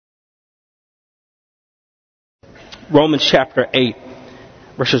Romans chapter 8,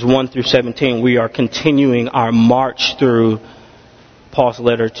 verses 1 through 17. We are continuing our march through Paul's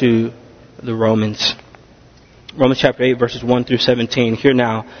letter to the Romans. Romans chapter 8, verses 1 through 17. Hear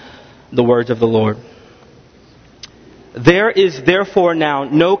now the words of the Lord. There is therefore now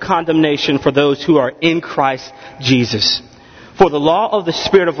no condemnation for those who are in Christ Jesus. For the law of the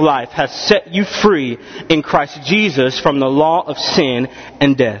Spirit of life has set you free in Christ Jesus from the law of sin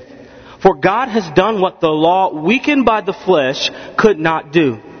and death. For God has done what the law, weakened by the flesh, could not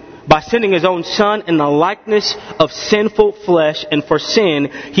do. By sending His own Son in the likeness of sinful flesh, and for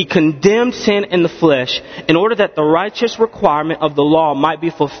sin, He condemned sin in the flesh, in order that the righteous requirement of the law might be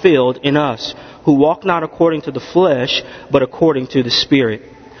fulfilled in us, who walk not according to the flesh, but according to the Spirit.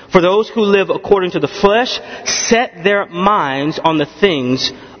 For those who live according to the flesh set their minds on the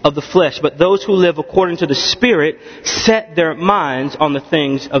things of the flesh, but those who live according to the Spirit set their minds on the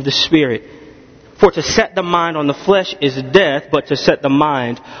things of the Spirit. For to set the mind on the flesh is death, but to set the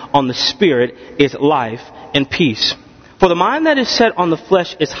mind on the Spirit is life and peace. For the mind that is set on the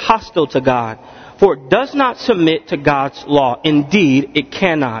flesh is hostile to God, for it does not submit to God's law. Indeed, it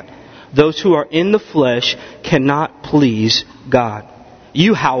cannot. Those who are in the flesh cannot please God.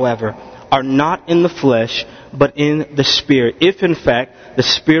 You, however, are not in the flesh, but in the Spirit, if in fact the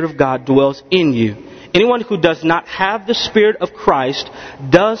Spirit of God dwells in you. Anyone who does not have the Spirit of Christ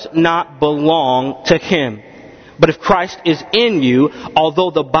does not belong to Him. But if Christ is in you,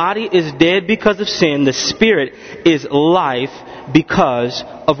 although the body is dead because of sin, the Spirit is life because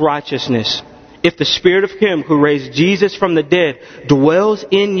of righteousness. If the Spirit of Him who raised Jesus from the dead dwells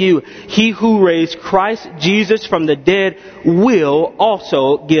in you, He who raised Christ Jesus from the dead will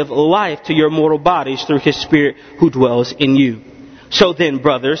also give life to your mortal bodies through His Spirit who dwells in you. So then,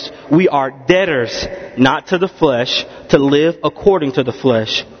 brothers, we are debtors, not to the flesh, to live according to the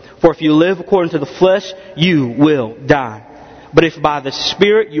flesh. For if you live according to the flesh, you will die. But if by the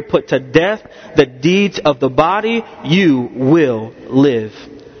Spirit you put to death the deeds of the body, you will live.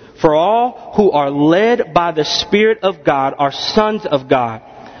 For all who are led by the Spirit of God are sons of God.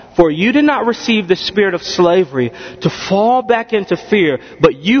 For you did not receive the spirit of slavery to fall back into fear,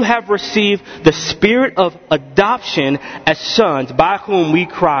 but you have received the Spirit of adoption as sons, by whom we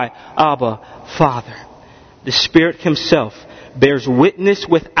cry, Abba, Father. The Spirit Himself bears witness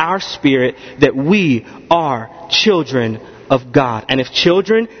with our spirit that we are children of God. And if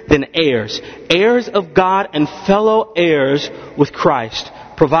children, then heirs. Heirs of God and fellow heirs with Christ,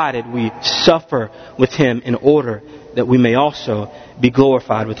 provided we suffer with Him in order that we may also be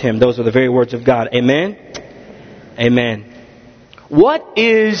glorified with Him. Those are the very words of God. Amen? Amen. What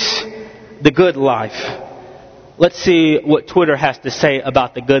is the good life? Let's see what Twitter has to say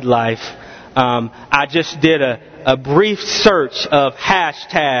about the good life. I just did a brief search of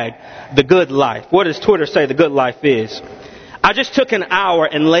hashtag the good life. What does Twitter say the good life is? I just took an hour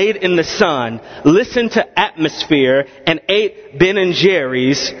and laid in the sun, listened to Atmosphere, and ate Ben &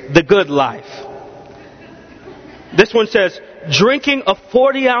 Jerry's The Good Life. This one says, drinking a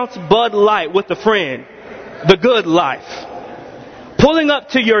 40-ounce Bud Light with a friend. The Good Life. Pulling up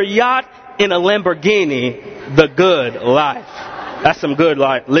to your yacht in a Lamborghini. The Good Life. That's some good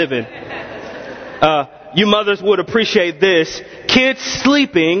life living. You mothers would appreciate this. Kids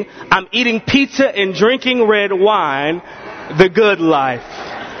sleeping. I'm eating pizza and drinking red wine. The good life.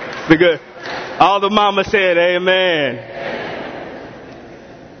 The good. All the mama said, amen.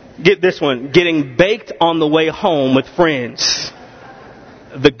 Get this one. Getting baked on the way home with friends.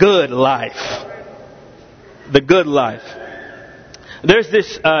 The good life. The good life. There's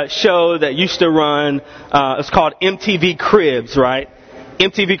this show that used to run. It's called MTV Cribs, right?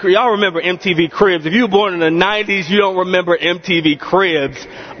 MTV Cribs. Y'all remember MTV Cribs. If you were born in the 90s, you don't remember MTV Cribs.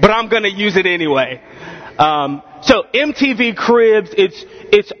 But I'm going to use it anyway. So MTV Cribs,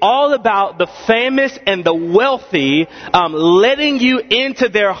 it's all about the famous and the wealthy letting you into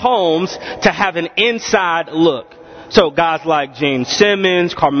their homes to have an inside look. So guys like Gene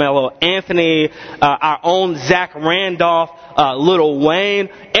Simmons, Carmelo Anthony, our own Zach Randolph, Lil Wayne,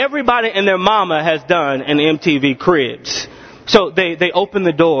 everybody and their mama has done an MTV Cribs. So they open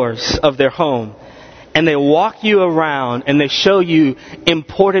the doors of their home and they walk you around and they show you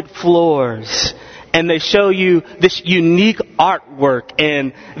imported floors. And they show you this unique artwork,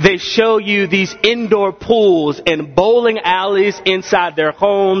 and they show you these indoor pools and bowling alleys inside their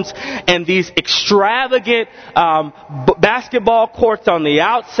homes, and these extravagant basketball courts on the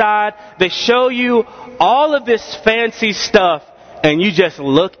outside. They show you all of this fancy stuff, and you just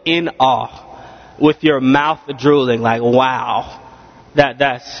look in awe with your mouth drooling like, wow,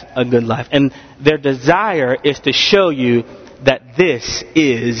 that's a good life. And their desire is to show you that this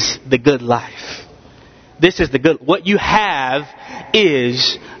is the good life. This is the good. What you have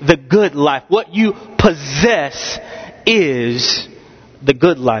is the good life. What you possess is the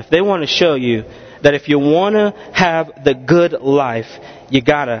good life. They want to show you that if you want to have the good life, you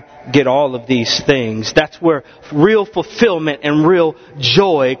gotta get all of these things. That's where real fulfillment and real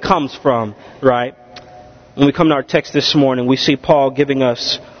joy comes from, right? When we come to our text this morning, we see Paul giving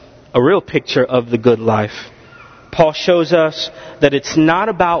us a real picture of the good life. Paul shows us that it's not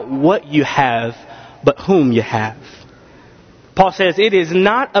about what you have, but whom you have. Paul says it is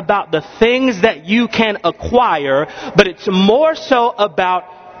not about the things that you can acquire, but it's more so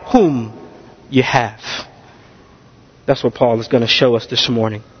about whom you have. That's what Paul is going to show us this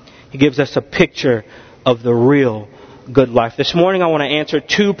morning. He gives us a picture of the real good life. This morning I want to answer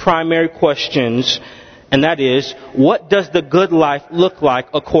two primary questions, and that is, what does the good life look like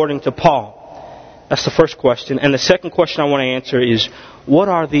according to Paul? That's the first question. And the second question I want to answer is, what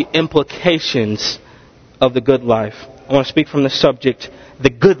are the implications of the good life? I want to speak from the subject, the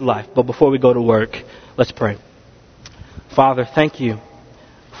good life. But before we go to work, let's pray. Father, thank you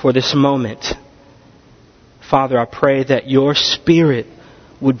for this moment. Father, I pray that your Spirit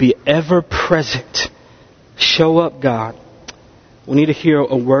would be ever present. Show up, God. We need to hear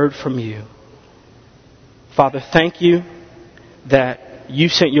a word from you. Father, thank you that you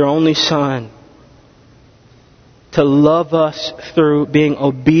sent your only Son to love us through being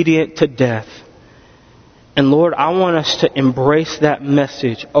obedient to death. And Lord, I want us to embrace that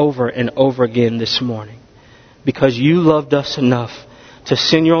message over and over again this morning, because you loved us enough to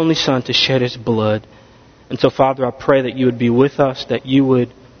send your only Son to shed his blood. And so, Father, I pray that you would be with us, that you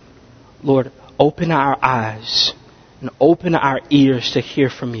would, Lord, open our eyes and open our ears to hear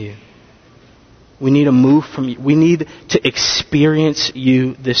from you. We need a move from you. We need to experience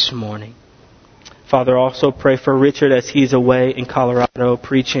you this morning. Father, also pray for Richard as he's away in Colorado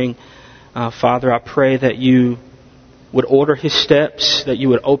preaching. Father, I pray that you would order his steps, that you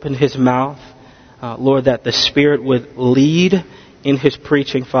would open his mouth. Lord, that the Spirit would lead in his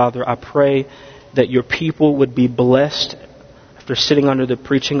preaching. Father, I pray that your people would be blessed after sitting under the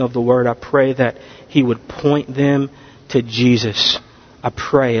preaching of the word. I pray that he would point them to Jesus. I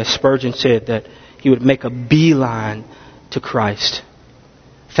pray, as Spurgeon said, that he would make a beeline to Christ.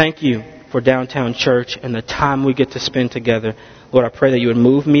 Thank you for Downtown Church and the time we get to spend together. Lord, I pray that you would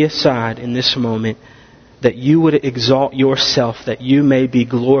move me aside in this moment, that you would exalt yourself, that you may be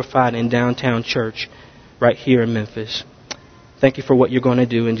glorified in Downtown Church right here in Memphis. Thank you for what you're going to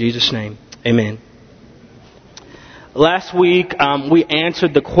do in Jesus' name. Amen. Last week, we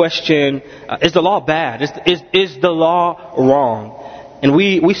answered the question, is the law bad? Is the law wrong? And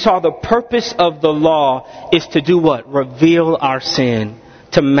we saw the purpose of the law is to do what? Reveal our sin,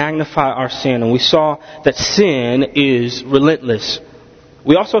 to magnify our sin. And we saw that sin is relentless.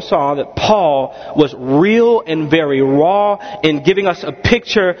 We also saw that Paul was real and very raw in giving us a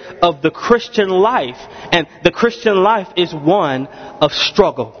picture of the Christian life. And the Christian life is one of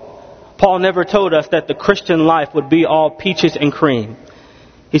struggle. Paul never told us that the Christian life would be all peaches and cream.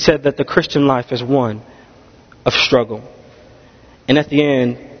 He said that the Christian life is one of struggle. And at the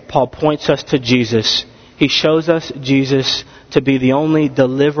end, Paul points us to Jesus. He shows us Jesus to be the only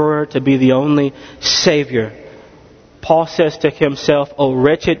deliverer, to be the only Savior. Paul says to himself, "O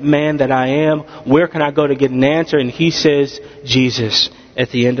wretched man that I am, where can I go to get an answer?" And he says, Jesus, at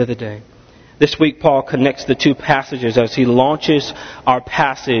the end of the day. This week, Paul connects the two passages as he launches our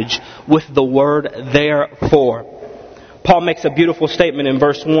passage with the word therefore. Paul makes a beautiful statement in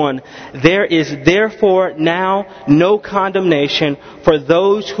verse 1. There is therefore now no condemnation for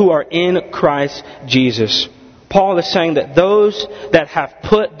those who are in Christ Jesus. Paul is saying that those that have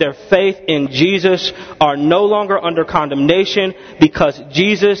put their faith in Jesus are no longer under condemnation because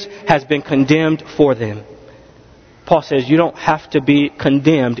Jesus has been condemned for them. Paul says you don't have to be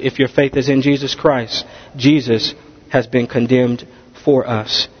condemned if your faith is in Jesus Christ. Jesus has been condemned for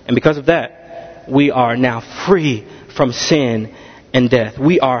us. And because of that, we are now free from sin and death.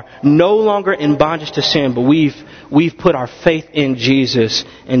 We are no longer in bondage to sin, but we've put our faith in Jesus.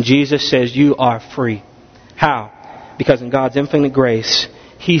 And Jesus says you are free. How? Because in God's infinite grace,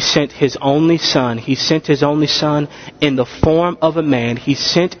 He sent His only Son. He sent His only Son in the form of a man. He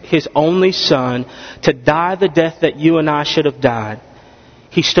sent His only Son to die the death that you and I should have died.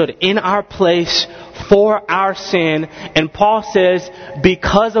 He stood in our place for our sin. And Paul says,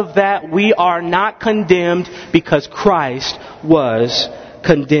 because of that, we are not condemned because Christ was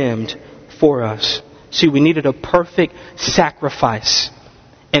condemned for us. See, we needed a perfect sacrifice.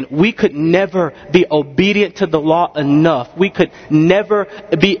 And we could never be obedient to the law enough. We could never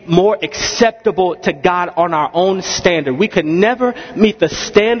be more acceptable to God on our own standard. We could never meet the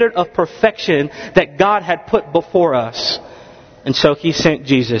standard of perfection that God had put before us. And so He sent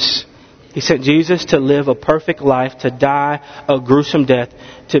Jesus. He sent Jesus to live a perfect life, to die a gruesome death,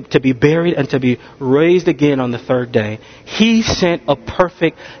 to be buried and to be raised again on the third day. He sent a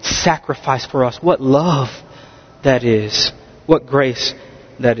perfect sacrifice for us. What love that is. What grace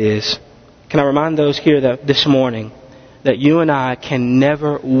that is. Can I remind those here that this morning that you and I can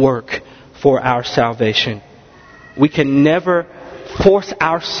never work for our salvation. We can never force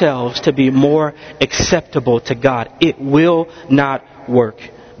ourselves to be more acceptable to God. It will not work.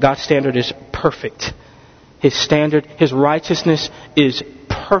 God's standard is perfect. His standard, His righteousness is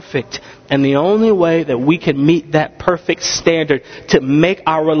perfect. And the only way that we can meet that perfect standard to make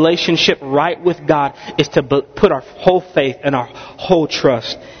our relationship right with God is to put our whole faith and our whole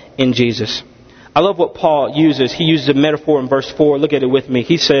trust in Jesus. I love what Paul uses. He uses a metaphor in verse 4. Look at it with me.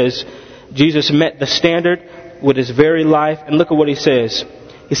 He says, Jesus met the standard with His very life. And look at what he says.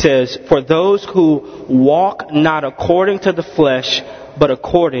 He says, for those who walk not according to the flesh, but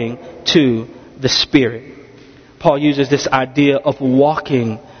according to the Spirit. Paul uses this idea of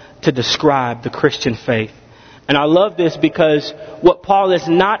walking to describe the Christian faith. And I love this because what Paul is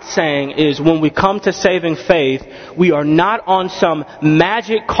not saying is when we come to saving faith, we are not on some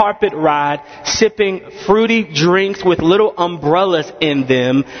magic carpet ride, sipping fruity drinks with little umbrellas in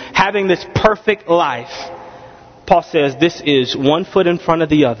them, having this perfect life. Paul says this is one foot in front of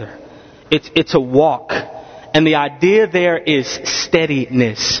the other. It's a walk. And the idea there is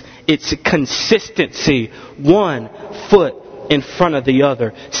steadiness. It's consistency. One foot in front of the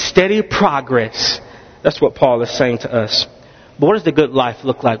other. Steady progress. That's what Paul is saying to us. But what does the good life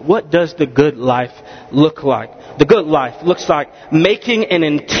look like? What does the good life look like? The good life looks like making an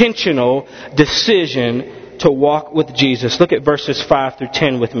intentional decision to walk with Jesus. Look at verses 5 through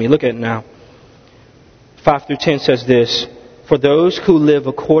 10 with me. Look at it now. 5 through 10 says this. For those who live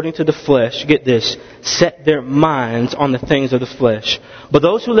according to the flesh, get this, set their minds on the things of the flesh. But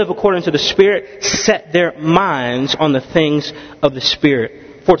those who live according to the Spirit set their minds on the things of the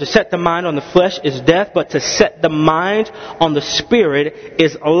Spirit. For to set the mind on the flesh is death, but to set the mind on the Spirit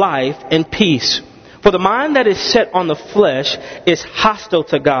is life and peace. For the mind that is set on the flesh is hostile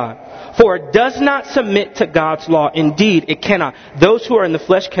to God. For it does not submit to God's law. Indeed, it cannot. Those who are in the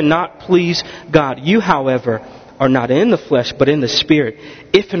flesh cannot please God. You, however, are not in the flesh, but in the Spirit,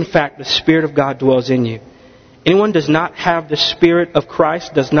 if in fact the Spirit of God dwells in you. Anyone does not have the Spirit of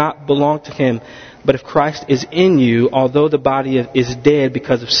Christ does not belong to him. But if Christ is in you, although the body is dead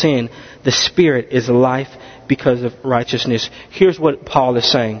because of sin, the Spirit is life because of righteousness. Here's what Paul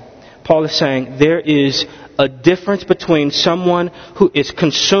is saying. Paul is saying there is a difference between someone who is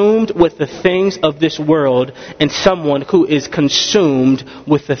consumed with the things of this world and someone who is consumed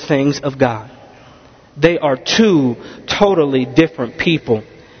with the things of God. They are two totally different people.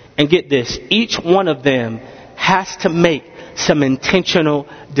 And get this, each one of them has to make some intentional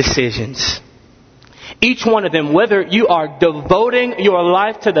decisions. Each one of them, whether you are devoting your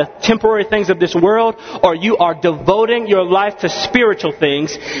life to the temporary things of this world or you are devoting your life to spiritual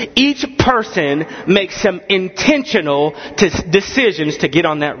things, each person makes some intentional decisions to get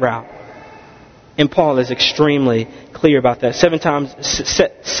on that route. And Paul is extremely clear about that.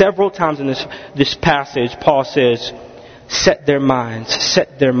 Several times in this passage, Paul says, set their minds,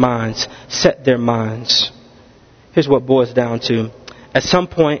 set their minds, set their minds. Here's what it boils down to. At some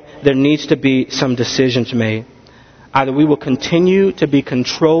point, there needs to be some decisions made. Either we will continue to be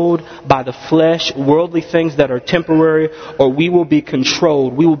controlled by the flesh, worldly things that are temporary, or we will be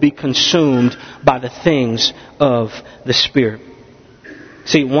controlled, we will be consumed by the things of the Spirit.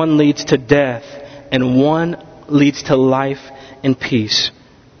 See, one leads to death, and one leads to life and peace.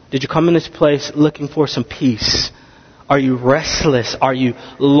 Did you come in this place looking for some peace? Are you restless? Are you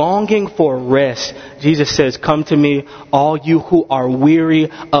longing for rest? Jesus says, come to me, all you who are weary,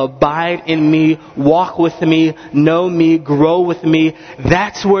 abide in me, walk with me, know me, grow with me.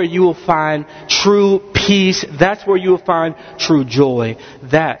 That's where you will find true peace. That's where you will find true joy.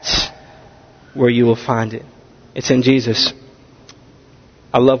 That's where you will find it. It's in Jesus.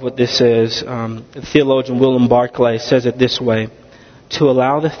 I love what this says. The theologian William Barclay says it this way. To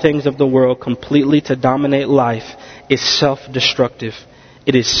allow the things of the world completely to dominate life is self-destructive.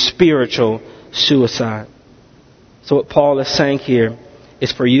 It is spiritual suicide. So what Paul is saying here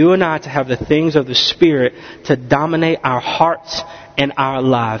is for you and I to have the things of the Spirit to dominate our hearts and our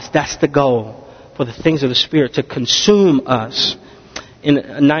lives. That's the goal. For the things of the Spirit to consume us. In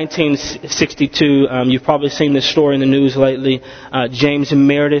 1962, you've probably seen this story in the news lately. James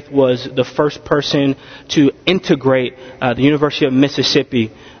Meredith was the first person to integrate the University of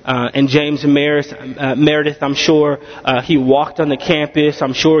Mississippi. And James Meredith, I'm sure he walked on the campus.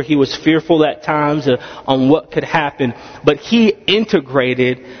 I'm sure he was fearful at times on what could happen. But he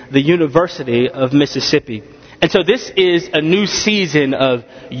integrated the University of Mississippi. And so this is a new season of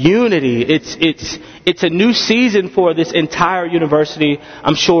unity. It's a new season for this entire university,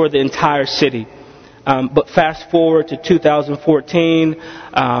 I'm sure the entire city. But fast forward to 2014,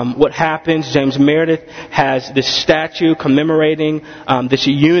 what happens? James Meredith has this statue commemorating this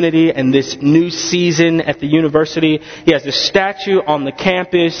unity and this new season at the university. He has this statue on the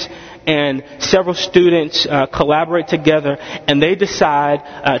campus, and several students collaborate together, and they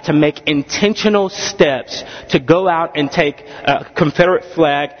decide to make intentional steps to go out and take a Confederate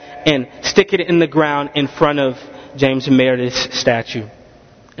flag and stick it in the ground in front of James Meredith's statue.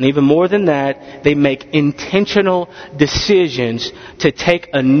 And even more than that, they make intentional decisions to take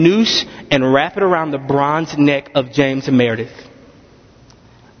a noose and wrap it around the bronze neck of James Meredith.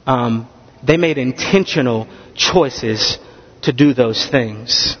 They made intentional choices to do those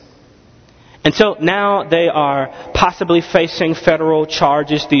things. And so now they are possibly facing federal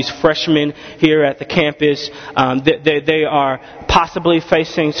charges, these freshmen here at the campus. They are possibly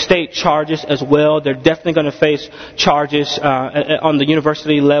facing state charges as well. They're definitely going to face charges on the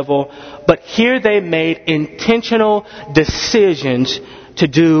university level. But here they made intentional decisions to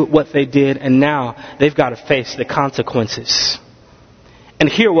do what they did, and now they've got to face the consequences. And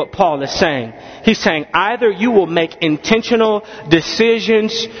hear what Paul is saying. He's saying either you will make intentional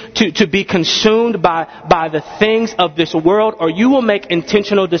decisions to be consumed by the things of this world, or you will make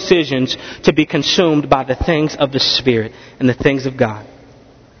intentional decisions to be consumed by the things of the Spirit and the things of God.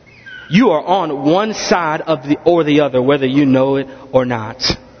 You are on one side of the other, whether you know it or not.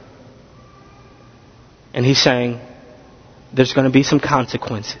 And he's saying there's going to be some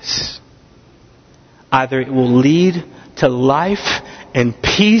consequences. Either it will lead to life and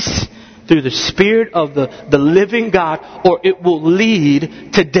peace through the Spirit of the living God, or it will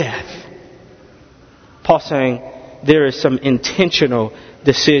lead to death. Paul's saying there is some intentional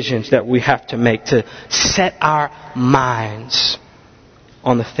decisions that we have to make to set our minds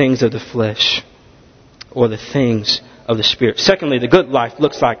on the things of the flesh or the things of the Spirit. Secondly, the good life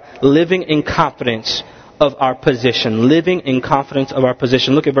looks like living in confidence of our position. Living in confidence of our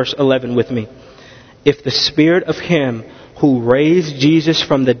position. Look at verse 11 with me. If the Spirit of Him who raised Jesus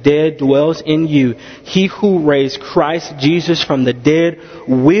from the dead dwells in you, He who raised Christ Jesus from the dead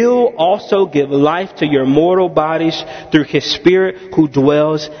will also give life to your mortal bodies through His Spirit who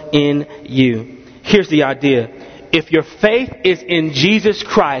dwells in you. Here's the idea. If your faith is in Jesus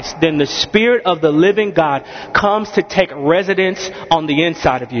Christ, then the Spirit of the living God comes to take residence on the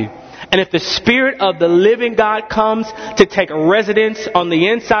inside of you. And if the Spirit of the living God comes to take residence on the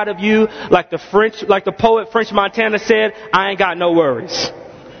inside of you, like the poet French Montana said, I ain't got no worries.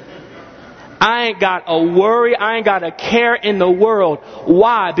 I ain't got a worry. I ain't got a care in the world.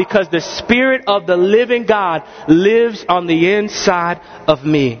 Why? Because the Spirit of the living God lives on the inside of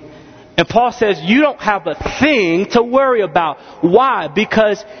me. And Paul says you don't have a thing to worry about. Why?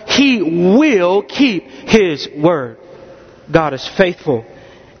 Because He will keep His word. God is faithful,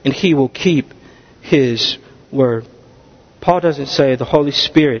 and He will keep His word. Paul doesn't say the Holy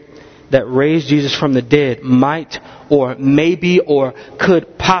Spirit that raised Jesus from the dead might or maybe or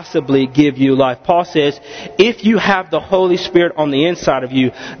could possibly give you life. Paul says if you have the Holy Spirit on the inside of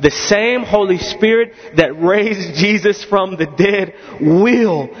you, the same Holy Spirit that raised Jesus from the dead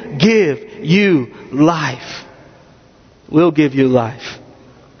will give you life. Will give you life.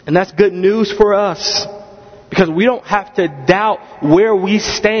 And that's good news for us. Because we don't have to doubt where we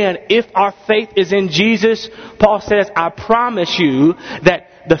stand if our faith is in Jesus. Paul says, I promise you that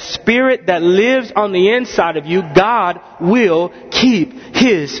the Spirit that lives on the inside of you, God will keep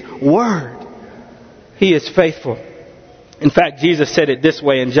His word. He is faithful. In fact, Jesus said it this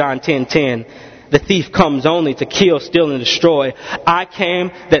way in John 10:10. The thief comes only to kill, steal, and destroy. I came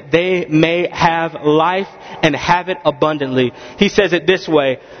that they may have life and have it abundantly. He says it this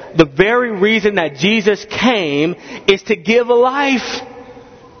way. The very reason that Jesus came is to give life.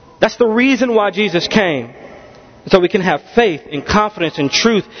 That's the reason why Jesus came. So we can have faith and confidence and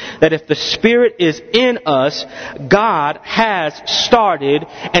truth that if the Spirit is in us, God has started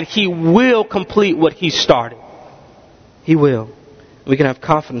and He will complete what He started. He will. We can have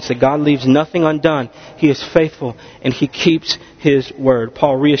confidence that God leaves nothing undone. He is faithful and He keeps His word.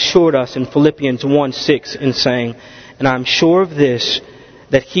 Paul reassured us in Philippians 1:6 in saying, and I'm sure of this,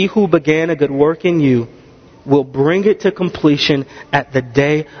 that He who began a good work in you will bring it to completion at the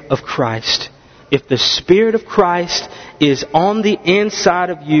day of Christ. If the Spirit of Christ is on the inside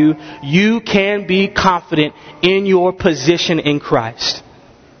of you, you can be confident in your position in Christ.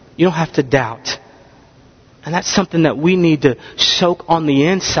 You don't have to doubt. And that's something that we need to soak on the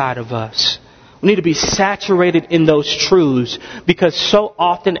inside of us. We need to be saturated in those truths, because so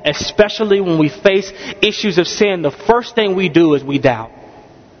often, especially when we face issues of sin, the first thing we do is we doubt.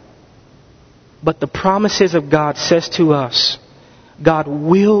 But the promises of God says to us, God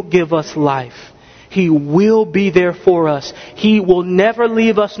will give us life. He will be there for us. He will never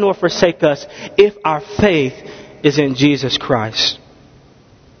leave us nor forsake us if our faith is in Jesus Christ.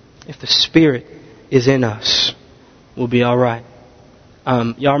 If the Spirit is in us, we'll be all right.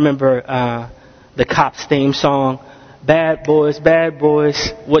 Y'all remember the Cops theme song? Bad boys,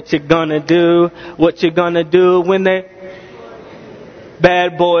 what you gonna do? What you gonna do when they...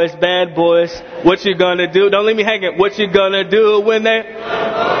 Bad boys, what you gonna do? Don't leave me hanging. What you gonna do when they...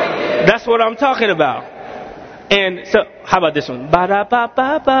 That's what I'm talking about. And so, how about this one?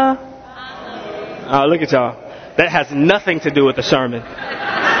 Ba-da-ba-ba-ba. Oh, look at y'all. That has nothing to do with the sermon. So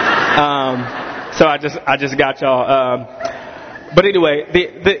I just got y'all. But anyway,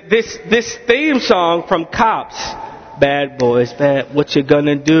 this theme song from Cops, bad boys, what you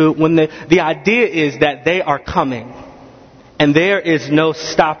gonna do when the idea is that they are coming, and there is no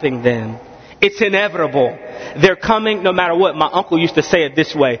stopping them. It's inevitable. They're coming no matter what. My uncle used to say it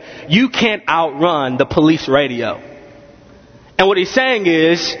this way: you can't outrun the police radio. And what he's saying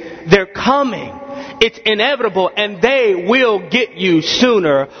is, they're coming. It's inevitable, and they will get you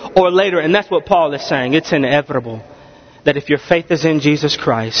sooner or later. And that's what Paul is saying. It's inevitable that if your faith is in Jesus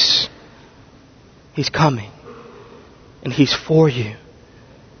Christ, He's coming. And He's for you.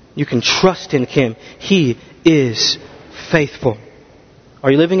 You can trust in Him. He is faithful.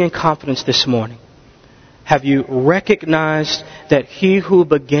 Are you living in confidence this morning? Have you recognized that He who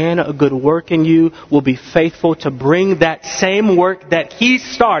began a good work in you will be faithful to bring that same work that He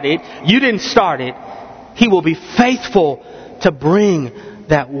started? You didn't start it. He will be faithful to bring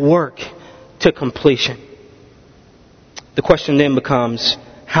that work to completion. The question then becomes,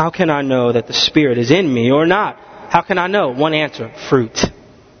 how can I know that the Spirit is in me or not? How can I know? One answer: fruit.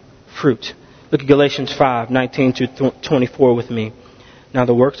 Fruit. Look at Galatians 5:19-24 with me. Now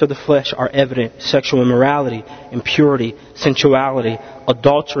the works of the flesh are evident: sexual immorality, impurity, sensuality,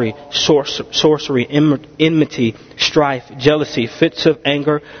 adultery, sorcery, enmity, strife, jealousy, fits of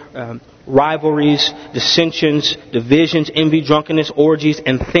anger, rivalries, dissensions, divisions, envy, drunkenness, orgies,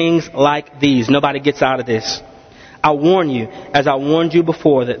 and things like these. Nobody gets out of this. I warn you, as I warned you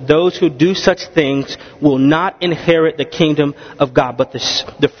before, that those who do such things will not inherit the kingdom of God. But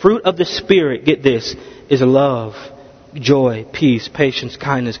the fruit of the Spirit, get this, is love, joy, peace, patience,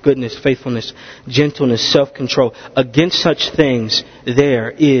 kindness, goodness, faithfulness, gentleness, self-control. Against such things there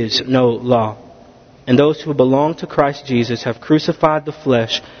is no law. And those who belong to Christ Jesus have crucified the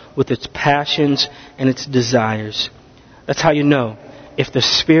flesh with its passions and its desires. That's how you know if the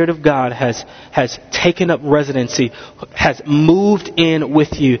Spirit of God has taken up residency, has moved in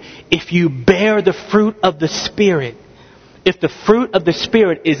with you. If you bear the fruit of the Spirit, if the fruit of the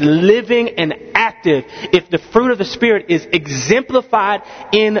Spirit is living and active, if the fruit of the Spirit is exemplified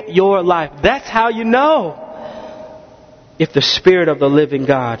in your life, that's how you know if the Spirit of the living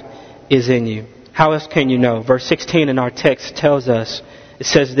God is in you. How else can you know? Verse 16 in our text tells us, it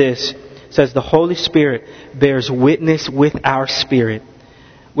says this, it says the Holy Spirit bears witness with our spirit,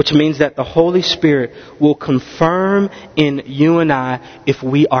 which means that the Holy Spirit will confirm in you and I if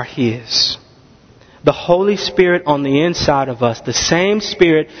we are His. The Holy Spirit on the inside of us, the same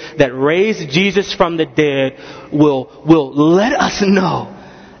Spirit that raised Jesus from the dead, will let us know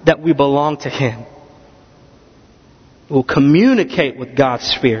that we belong to Him. Will communicate with God's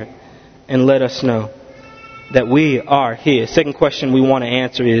Spirit and let us know that we are His. Second question we want to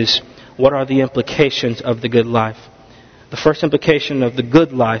answer is, what are the implications of the good life? The first implication of the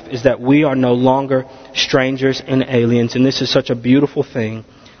good life is that we are no longer strangers and aliens. And this is such a beautiful thing.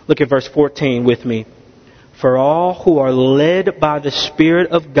 Look at verse 14 with me. For all who are led by the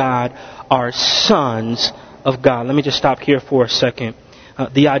Spirit of God are sons of God. Let me just stop here for a second.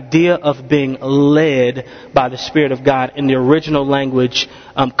 The idea of being led by the Spirit of God in the original language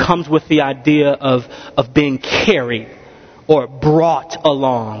comes with the idea of being carried or brought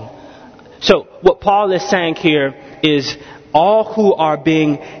along. So what Paul is saying here is all who are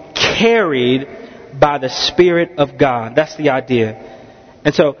being carried by the Spirit of God. That's the idea.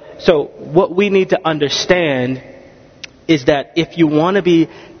 And so what we need to understand is that if you want to be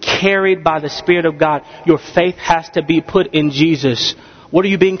carried by the Spirit of God, your faith has to be put in Jesus. What are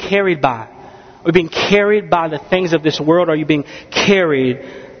you being carried by? Are you being carried by the things of this world? Or are you being carried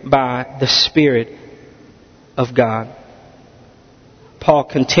by the Spirit of God? Paul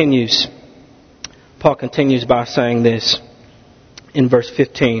continues by saying this in verse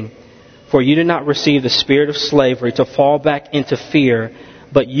 15. For you did not receive the spirit of slavery to fall back into fear,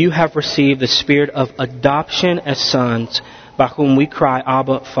 but you have received the spirit of adoption as sons, by whom we cry,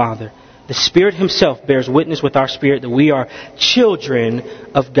 Abba, Father. The Spirit Himself bears witness with our spirit that we are children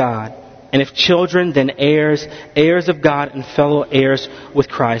of God. And if children, then heirs, heirs of God and fellow heirs with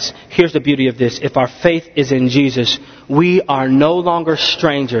Christ. Here's the beauty of this. If our faith is in Jesus, we are no longer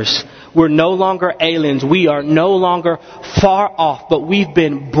strangers. We're no longer aliens. We are no longer far off, but we've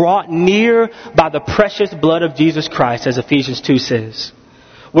been brought near by the precious blood of Jesus Christ, as Ephesians 2 says.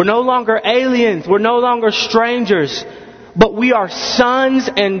 We're no longer aliens. We're no longer strangers. But we are sons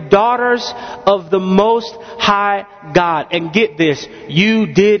and daughters of the Most High God. And get this,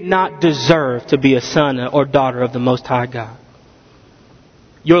 you did not deserve to be a son or daughter of the Most High God.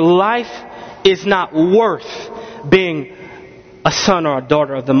 Your life is not worth being a son or a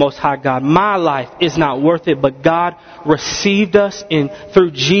daughter of the Most High God. My life is not worth it, but God received us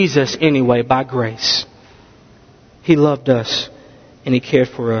through Jesus anyway, by grace. He loved us and He cared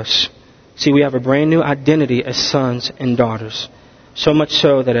for us. See, we have a brand new identity as sons and daughters. So much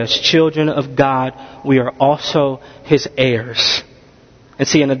so that as children of God, we are also His heirs. And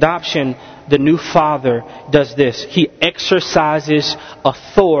see, in adoption, the new father does this. He exercises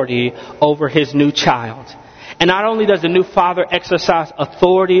authority over his new child. And not only does the new father exercise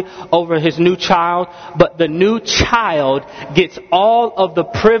authority over his new child, but the new child gets all of the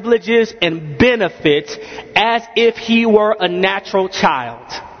privileges and benefits as if he were a natural child.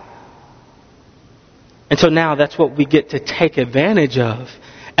 And so now that's what we get to take advantage of.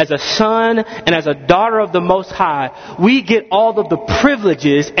 As a son and as a daughter of the Most High, we get all of the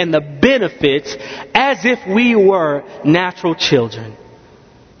privileges and the benefits as if we were natural children.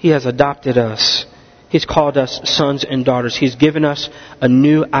 He has adopted us. He's called us sons and daughters. He's given us a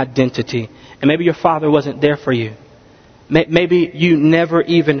new identity. And maybe your father wasn't there for you. Maybe you never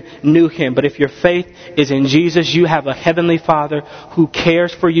even knew Him. But if your faith is in Jesus, you have a heavenly Father who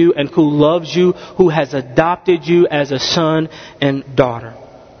cares for you and who loves you, who has adopted you as a son and daughter.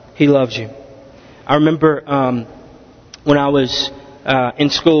 He loves you. I remember when I was in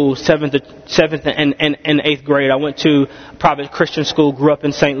school, 7th and 8th grade, I went to a private Christian school, grew up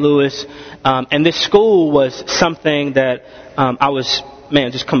in St. Louis. And this school was something that I was,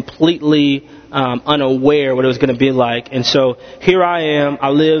 just completely unaware what it was going to be like. And so here I am. I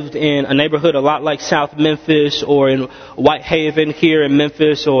lived in a neighborhood a lot like South Memphis, or in Whitehaven here in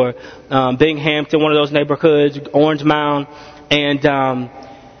Memphis, or Binghamton, one of those neighborhoods, Orange Mound. And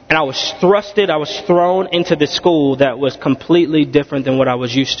I was thrown into this school that was completely different than what I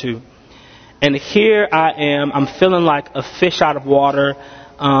was used to. And here I am. I'm feeling like a fish out of water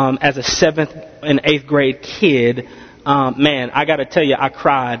as a 7th and 8th grade kid. I got to tell you, I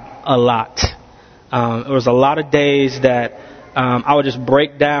cried a lot. There was a lot of days that I would just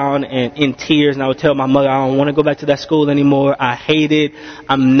break down and in tears, and I would tell my mother, I don't want to go back to that school anymore. I hate it.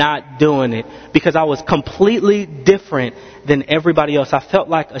 I'm not doing it. Because I was completely different than everybody else. I felt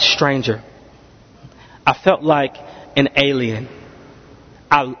like a stranger. I felt like an alien.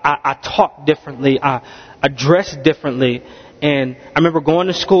 I talked differently. I dressed differently. And I remember going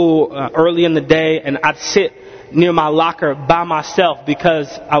to school early in the day, and I'd sit near my locker by myself because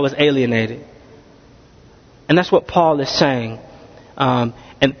I was alienated. And that's what Paul is saying.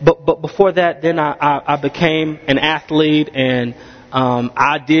 But before that, then I became an athlete, and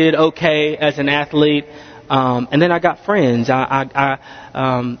I did okay as an athlete. And then I got friends.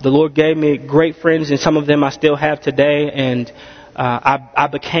 The Lord gave me great friends, and some of them I still have today. And I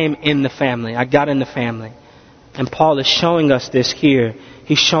became in the family. I got in the family. And Paul is showing us this here.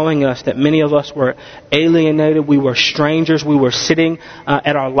 He's showing us that many of us were alienated. We were strangers. We were sitting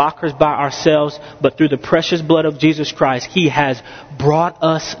at our lockers by ourselves. But through the precious blood of Jesus Christ, He has brought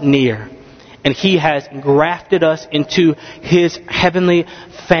us near. And He has grafted us into His heavenly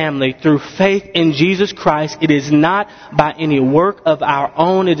family through faith in Jesus Christ. It is not by any work of our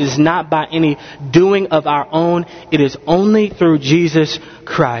own. It is not by any doing of our own. It is only through Jesus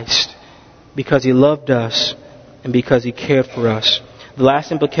Christ, because He loved us and because He cared for us. The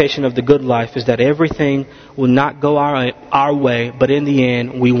last implication of the good life is that everything will not go our way, but in the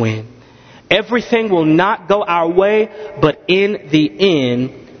end, we win. Everything will not go our way, but in the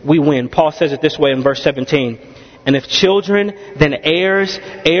end, we win. Paul says it this way in verse 17. And if children, then heirs,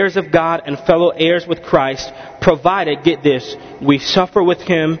 heirs of God and fellow heirs with Christ, provided, get this, we suffer with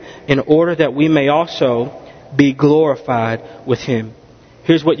Him in order that we may also be glorified with Him.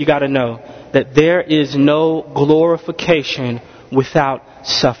 Here's what you got to know. that there is no glorification without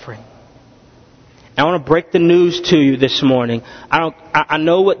suffering. I want to break the news to you this morning. I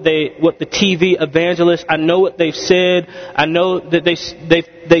know what the TV evangelists, I know what they've said. I know that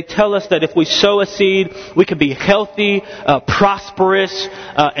they tell us that if we sow a seed, we can be healthy, prosperous,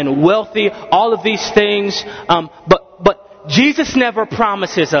 and wealthy. All of these things. But Jesus never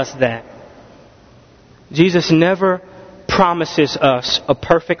promises us that. Jesus never promises us a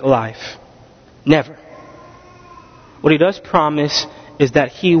perfect life. Never. What He does promise is that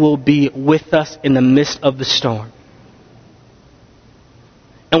He will be with us in the midst of the storm.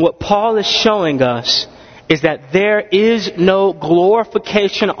 And what Paul is showing us is that there is no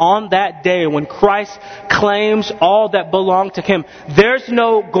glorification on that day when Christ claims all that belong to Him. There's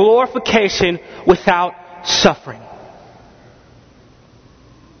no glorification without suffering.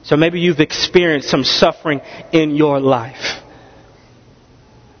 So maybe you've experienced some suffering in your life.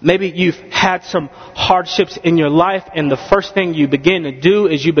 Maybe you've had some hardships in your life, and the first thing you begin to do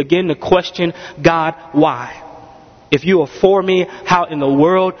is you begin to question, God, why? If you are for me, how in the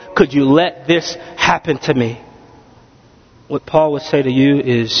world could you let this happen to me? What Paul would say to you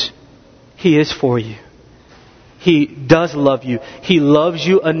is, He is for you. He does love you. He loves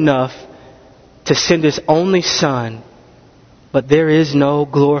you enough to send His only Son, but there is no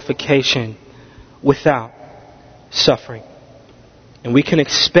glorification without suffering. And we can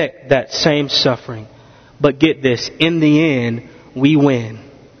expect that same suffering. But get this, in the end, we win.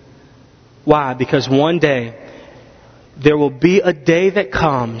 Why? Because one day, there will be a day that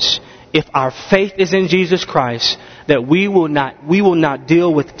comes, if our faith is in Jesus Christ, that we will not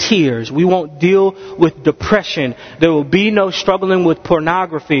deal with tears. We won't deal with depression. There will be no struggling with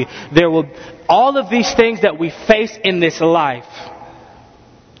pornography. All of these things that we face in this life,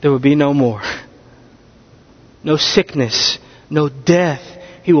 there will be no more. No sickness. No death.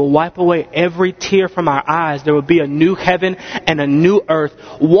 He will wipe away every tear from our eyes. There will be a new heaven and a new earth.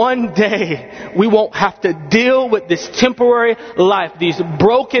 One day, we won't have to deal with this temporary life, these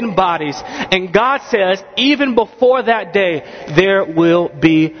broken bodies. And God says, even before that day, there will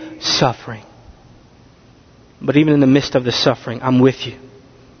be suffering. But even in the midst of the suffering, I'm with you.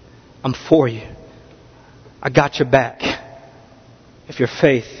 I'm for you. I got your back. If your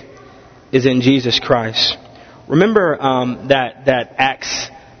faith is in Jesus Christ. Remember that Axe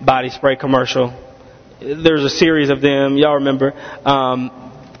body spray commercial? There's a series of them. Y'all remember?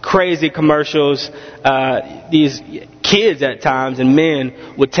 Crazy commercials. These kids at times and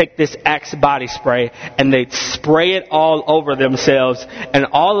men would take this Axe body spray and they'd spray it all over themselves. And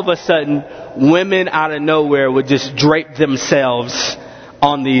all of a sudden, women out of nowhere would just drape themselves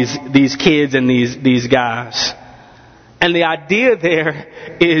on these kids and these guys. And the idea there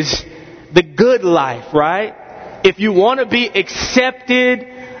is the good life, right? If you want to be accepted,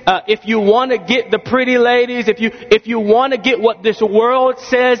 if you want to get the pretty ladies, if you want to get what this world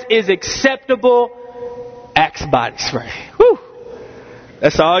says is acceptable, Axe body spray. Whew.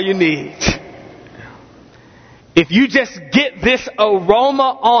 That's all you need. If you just get this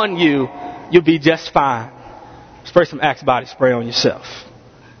aroma on you, you'll be just fine. Spray some Axe body spray on yourself.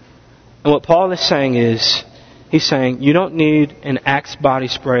 And what Paul is saying is, he's saying you don't need an Axe body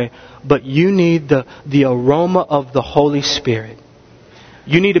spray, but you need the aroma of the Holy Spirit.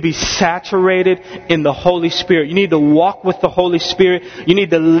 You need to be saturated in the Holy Spirit. You need to walk with the Holy Spirit. You need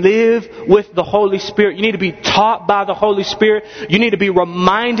to live with the Holy Spirit. You need to be taught by the Holy Spirit. You need to be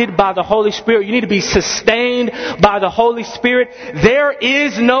reminded by the Holy Spirit. You need to be sustained by the Holy Spirit. There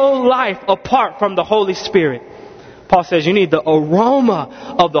is no life apart from the Holy Spirit. Paul says you need the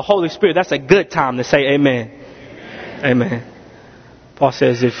aroma of the Holy Spirit. That's a good time to say amen. Amen. Paul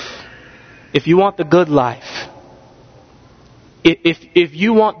says if you want the good life, if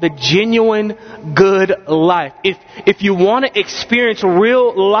you want the genuine good life, if you want to experience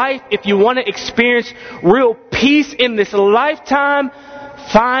real life, if you want to experience real peace in this lifetime,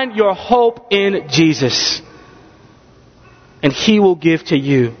 find your hope in Jesus. And He will give to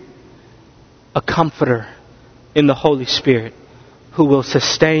you a comforter in the Holy Spirit who will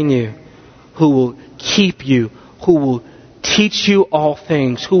sustain you, who will keep you, who will teach you all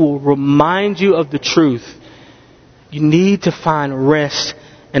things, who will remind you of the truth. You need to find rest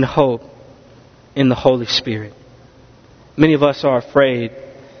and hope in the Holy Spirit. Many of us are afraid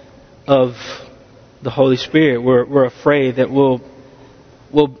of the Holy Spirit. We're afraid that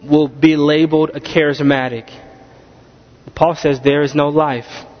we'll be labeled a charismatic. Paul says there is no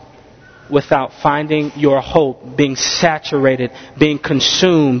life without finding your hope, being saturated, being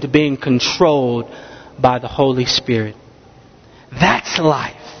consumed, being controlled by the Holy Spirit. That's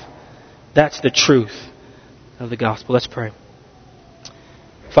life. That's the truth of the gospel. Let's pray.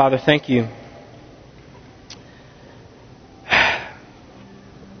 Father, thank you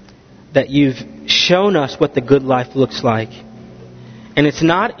that you've shown us what the good life looks like. And it's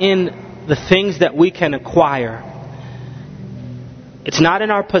not in the things that we can acquire. It's not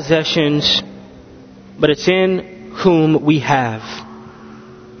in our possessions, but it's in whom we have.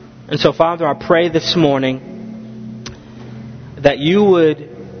 And so, Father, I pray this morning that you would,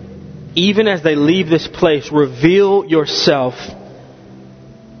 even as they leave this place, reveal yourself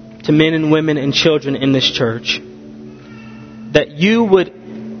to men and women and children in this church. That you would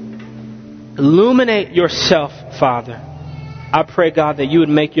illuminate yourself, Father. I pray, God, that you would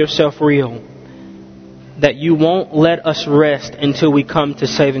make yourself real. That you won't let us rest until we come to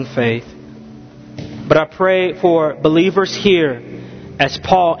saving faith. But I pray for believers here, as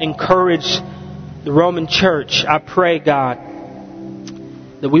Paul encouraged the Roman church. I pray, God,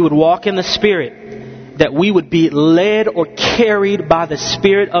 that we would walk in the Spirit, that we would be led or carried by the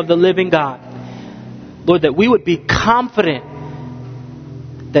Spirit of the living God. Lord, that we would be confident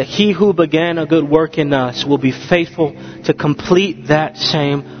that He who began a good work in us will be faithful to complete that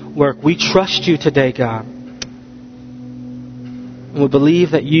same work. We trust you today, God. And we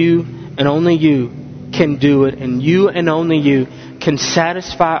believe that you and only you can do it, and you and only you can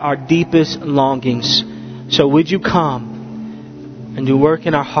satisfy our deepest longings. So would you come and do work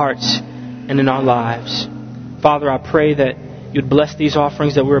in our hearts and in our lives? Father, I pray that you'd bless these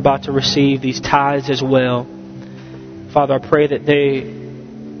offerings that we're about to receive, these tithes as well. Father, I pray that they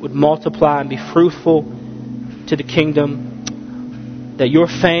would multiply and be fruitful to the kingdom, that your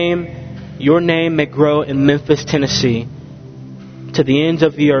fame, your name may grow in Memphis, Tennessee, to the ends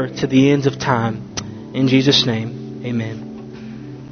of the earth, to the ends of time. In Jesus' name, amen.